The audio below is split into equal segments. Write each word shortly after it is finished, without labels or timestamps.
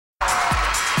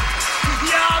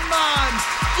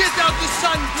out the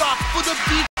sunblock for the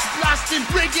beat blasting,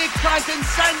 reggae cranking,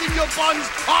 sanding your buns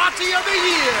party of the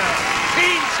year.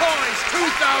 Teen Choice 2006.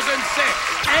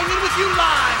 Hanging with you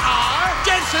live are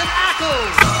Jensen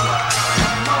Ackles.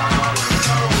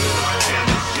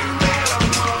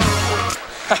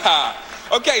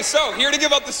 Okay, so here to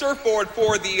give up the surfboard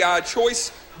for the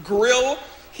Choice Grill.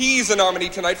 He's a nominee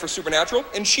tonight for Supernatural,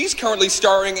 and she's currently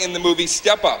starring in the movie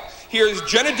Step Up. Here's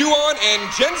Jenna Dewan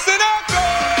and Jensen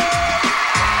Ackles!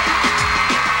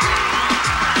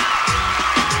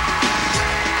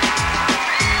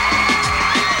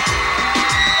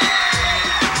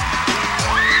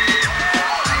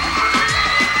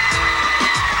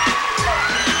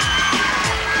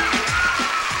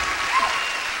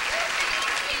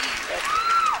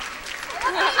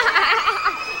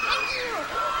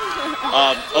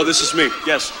 Oh, this is me,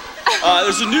 yes.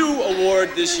 There's a new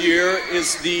award this year,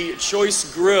 is the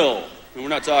Choice Grill. And we're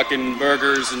not talking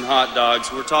burgers and hot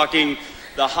dogs, we're talking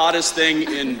the hottest thing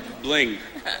in bling.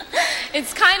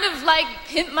 It's kind of like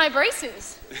Pimp My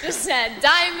Braces. Just said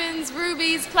diamonds,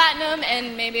 rubies, platinum,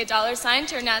 and maybe a $sign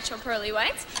to your natural pearly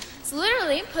whites. It's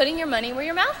literally putting your money where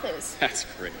your mouth is. That's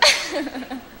great.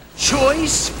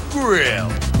 Choice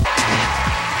Grill.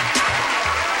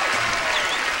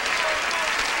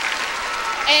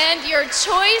 And your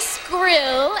choice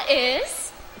grill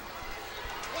is...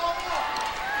 All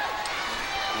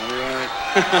right.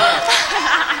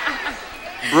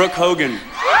 Brooke Hogan.